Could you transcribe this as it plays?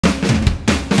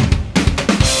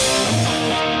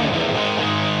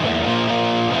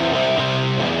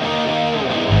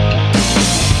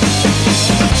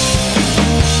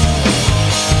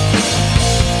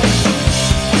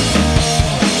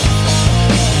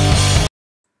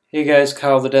Hey guys,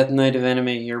 Kyle the Death Knight of Anime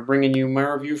here, bringing you my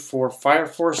review for Fire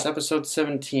Force Episode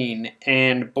 17,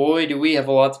 and boy do we have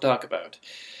a lot to talk about.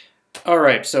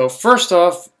 Alright, so first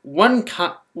off, one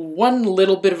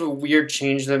little bit of a weird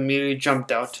change that immediately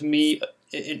jumped out to me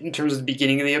in terms of the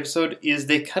beginning of the episode is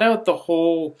they cut out the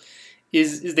whole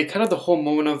they cut out the whole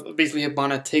moment of basically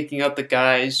Hibana taking out the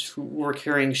guys who were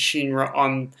carrying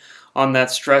Shinra on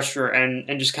that stretcher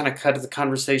and just kind of cut the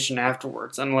conversation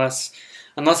afterwards,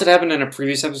 Unless it happened in a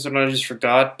previous episode and I just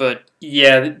forgot, but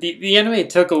yeah, the anime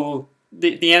took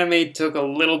the anime took a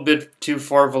little bit too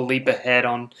far of a leap ahead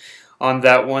on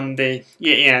that one.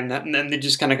 And then they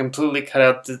just kind of completely cut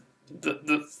out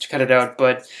cut it out.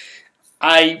 But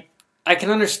I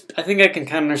can understand. I think I can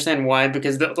kind of understand why,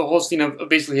 because the whole scene of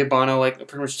basically Hibana like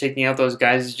pretty much taking out those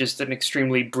guys is just an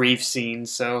extremely brief scene.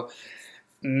 So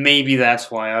maybe that's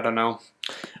why. I don't know.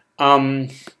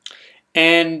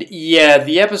 And yeah,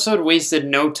 the episode wasted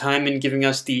no time in giving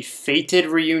us the fated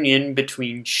reunion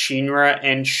between Shinra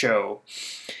and Sho.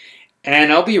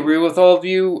 And I'll be real with all of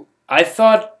you, I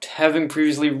thought having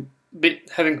previously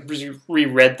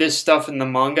reread this stuff in the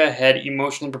manga had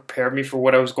emotionally prepared me for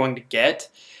what I was going to get,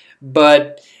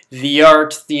 but the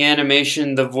art, the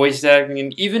animation, the voice acting,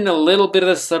 and even a little bit of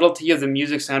the subtlety of the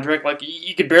music soundtrack, like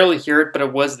you could barely hear it, but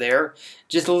it was there.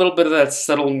 Just a little bit of that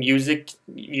subtle music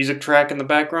track in the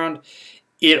background.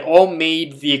 It all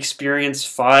made the experience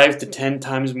 5 to 10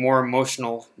 times more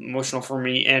emotional for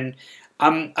me. And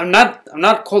I'm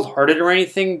not cold-hearted or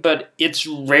anything, but it's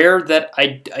rare that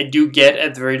I do get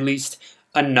at the very least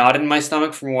a knot in my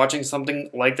stomach from watching something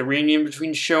like the reunion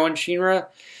between Sho and Shinra.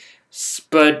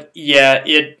 But yeah,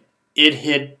 it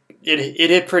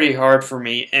hit pretty hard for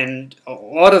me, and a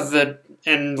lot of the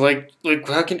like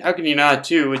how can you not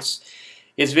too? It's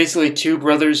basically two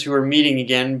brothers who are meeting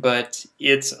again, but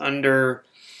it's under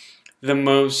the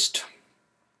most.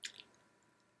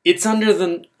 It's not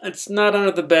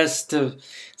under the best of.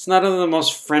 It's not under the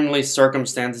most friendly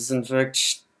circumstances. In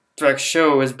fact,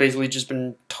 Sho has basically just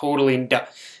been totally.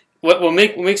 What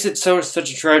makes it such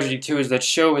a tragedy too is that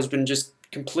Sho has been just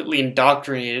completely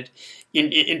indoctrinated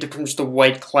into pretty much the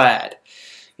White-Clad,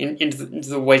 into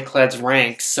the White-Clad's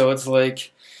ranks. So it's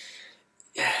like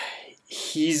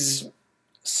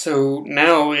so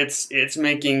now it's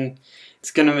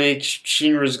gonna make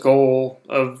Shinra's goal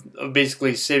of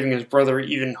basically saving his brother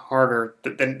even harder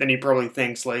than he probably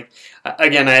thinks. Like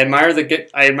again, I admire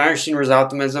Shinra's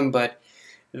optimism, but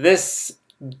the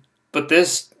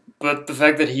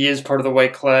fact that he is part of the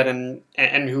White-Clad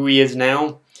and who he is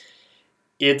now,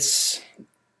 it's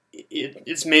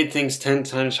made things 10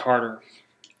 times harder.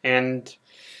 And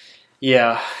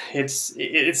yeah, it's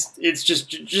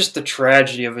just the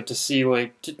tragedy of it to see,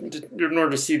 like, in order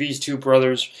to see these two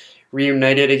brothers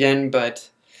reunited again, but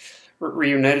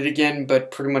pretty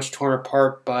much torn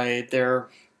apart by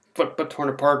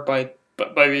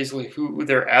basically who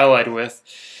they're allied with.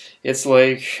 It's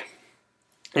like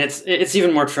it's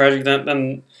even more tragic than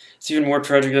the.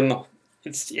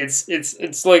 It's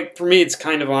like, for me, it's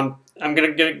kind of on. I'm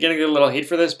gonna get a little hate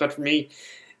for this, but for me,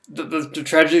 the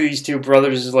tragedy of these two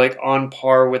brothers is like on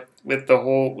par with the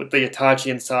Itachi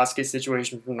and Sasuke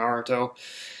situation from Naruto.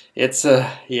 It's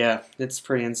yeah, it's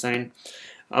pretty insane.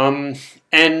 And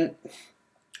I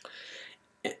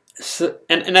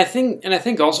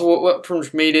think also what pretty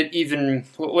much made it even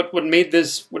what made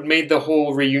the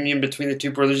whole reunion between the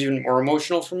two brothers even more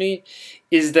emotional for me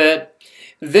is that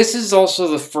this is also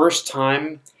the first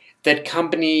time that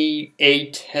Company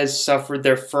 8 has suffered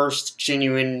their first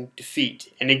genuine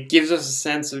defeat, and it gives us a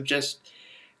sense of just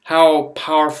how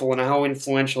powerful and how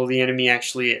influential the enemy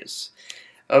actually is.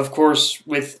 Of course,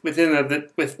 in that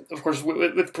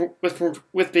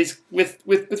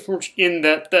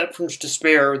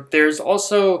despair, there's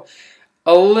also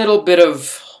a little bit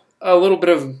of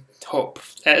hope,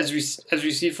 as we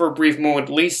see for a brief moment.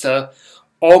 Lisa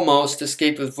almost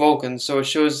escaped with Vulcan, so it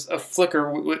shows a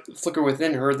flicker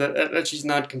within her that she's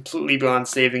not completely beyond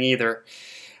saving either.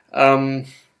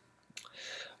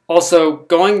 Also,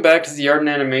 going back to the art and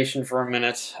animation for a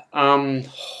minute,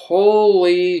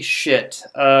 holy shit!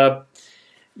 Yeah,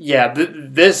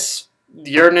 the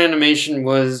art and animation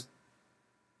was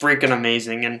freaking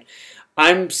amazing, and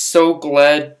I'm so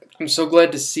glad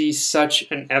to see such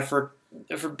an effort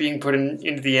being put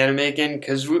into the anime again,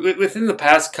 because within the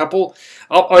past couple,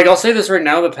 I'll say this right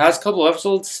now, the past couple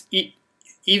episodes,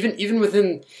 even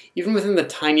within the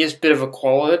tiniest bit of a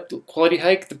quality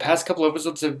hike, the past couple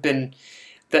episodes have been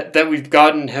that we've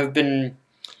gotten have been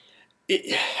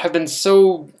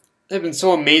so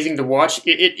so amazing to watch.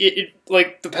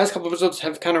 Like the past couple episodes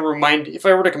have kind of if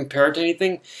I were to compare it to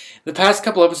anything, the past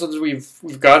couple episodes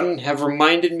we've gotten have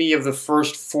reminded me of the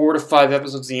first 4 to 5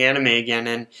 episodes of the anime again,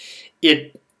 and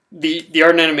the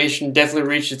art and animation definitely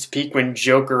reached its peak when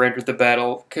Joker entered the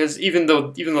battle. Because even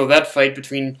though that fight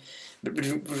between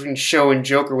Sho and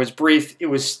Joker was brief, it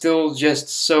was still just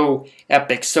so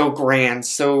epic, so grand,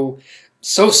 so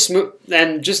smooth,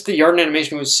 and just the art and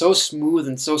animation was so smooth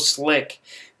and so slick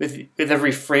with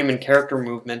every frame and character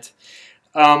movement.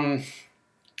 One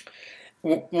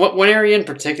area in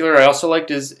particular I also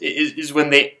liked is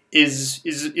when they is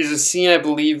a scene, I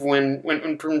believe, when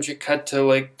pretty much it cut to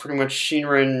like pretty much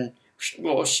Shinra and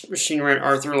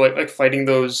Arthur like fighting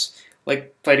those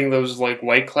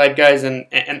White-Clad guys, and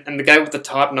the guy with the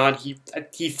top knot,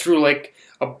 he threw like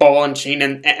a ball and chain,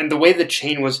 and the way the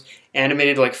chain was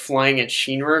animated like flying at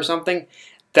Shinra or something,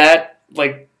 that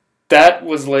was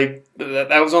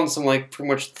on some like pretty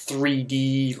much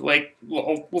 3D, like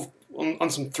on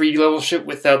some 3D level shit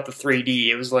without the 3D.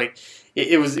 It was like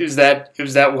it was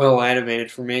that well animated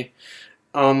for me.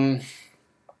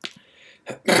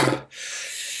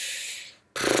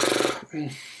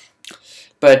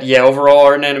 But yeah, overall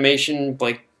art and animation,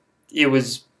 like it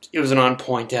was an on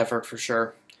point effort for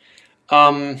sure.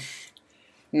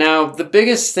 Now the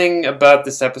biggest thing about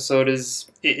this episode is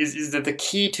that the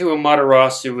key to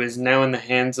Amaterasu is now in the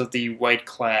hands of the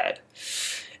White-Clad.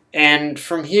 And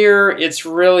from here, it's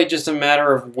really just a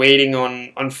matter of waiting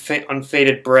on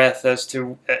fated breath as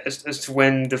to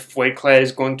when the White-Clad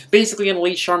is going to basically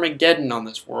unleash Armageddon on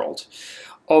this world.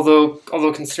 Although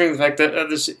considering the fact that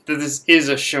this is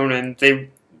a shonen,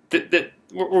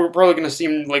 we're probably going to see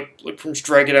him like pretty much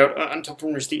drag it out until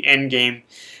pretty much the end game.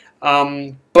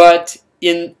 But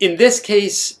in this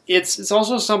case, it's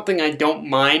also something I don't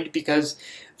mind, because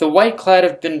the White-Clad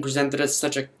have been presented as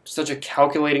such a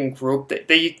calculating group that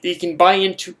they can buy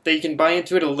into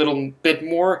it a little bit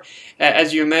more,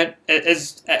 as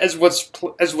what's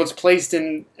placed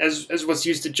in as what's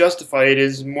used to justify it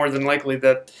is more than likely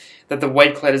that the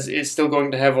White-Clad is still going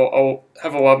to have a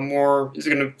lot more, is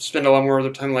going to spend a lot more of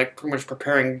their time like pretty much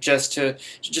preparing just pretty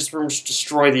much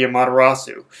destroy the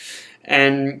Amaterasu,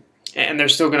 and they're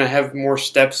still going to have more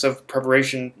steps of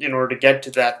preparation in order to get to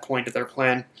that point of their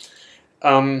plan.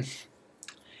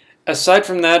 Aside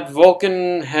from that,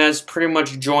 Vulcan has pretty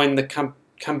much joined the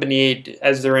Company 8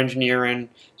 as their engineer,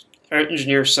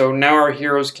 so now our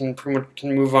heroes can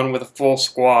move on with a full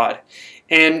squad.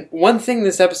 And one thing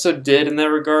this episode did in that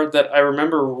regard that I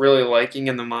remember really liking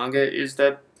in the manga is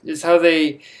how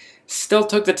they still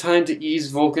took the time to ease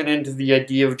Vulcan into the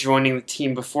idea of joining the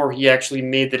team before he actually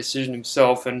made the decision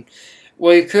himself. And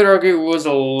well, you could argue it was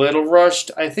a little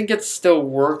rushed. I think it still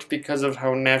worked because of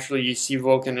how naturally you see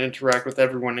Vulcan interact with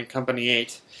everyone in Company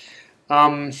 8.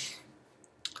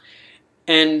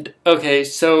 And, okay,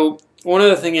 so one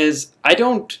other thing is, I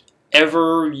don't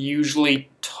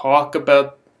usually talk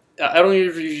about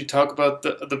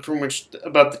the pretty much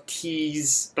about the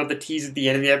tease at the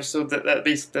end of the episode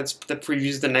that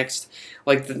previews the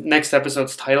next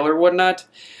episode's title or whatnot.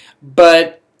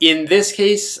 But in this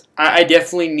case, I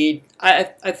definitely need. I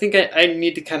think I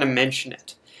need to kind of mention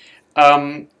it.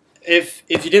 If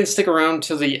you didn't stick around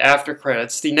to the after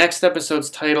credits, the next episode's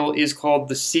title is called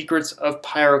 "The Secrets of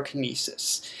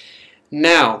Pyrokinesis."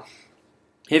 Now,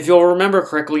 if you'll remember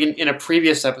correctly, in a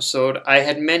previous episode, I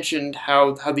had mentioned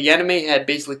how the anime had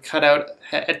basically cut out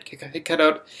a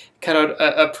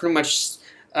pretty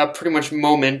much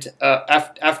moment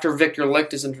after Victor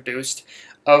Licht is introduced,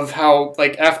 of how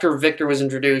like after Victor was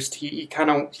introduced, he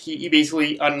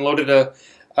basically unloaded a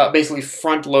basically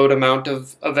front load amount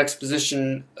of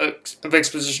expositional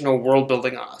world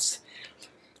building on us.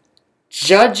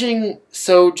 Judging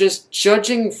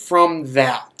from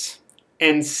that,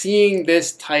 and seeing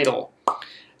this title,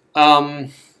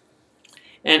 and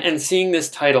seeing this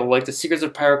title, like The Secrets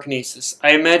of Pyrokinesis,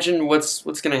 I imagine what's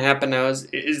going to happen now is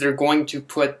they're going to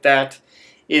put that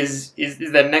is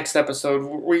that next episode.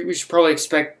 We should probably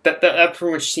expect that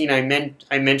pretty much scene I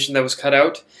mentioned that was cut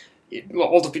out.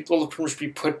 All to pretty much be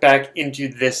put back into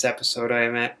this episode.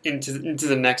 Into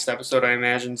the next episode, I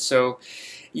imagine. So,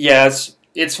 yeah,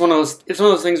 it's one of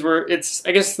those things where I guess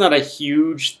it's not a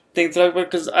huge thing to talk about,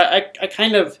 because I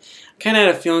kind of had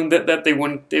a feeling that they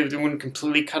wouldn't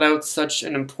completely cut out such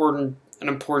an important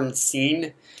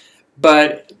scene,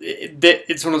 but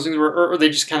it's one of those things where or they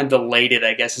just kind of delayed it,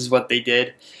 I guess, is what they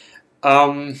did.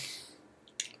 Yeah,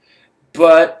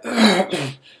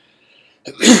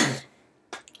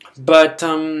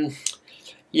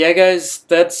 guys,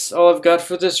 that's all I've got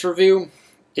for this review.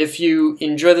 If you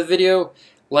enjoy the video,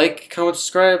 Like, comment,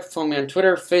 subscribe, follow me on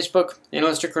Twitter, Facebook, and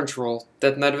Crunchyroll.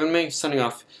 That Night of Anime, signing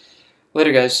off.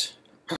 Later, guys.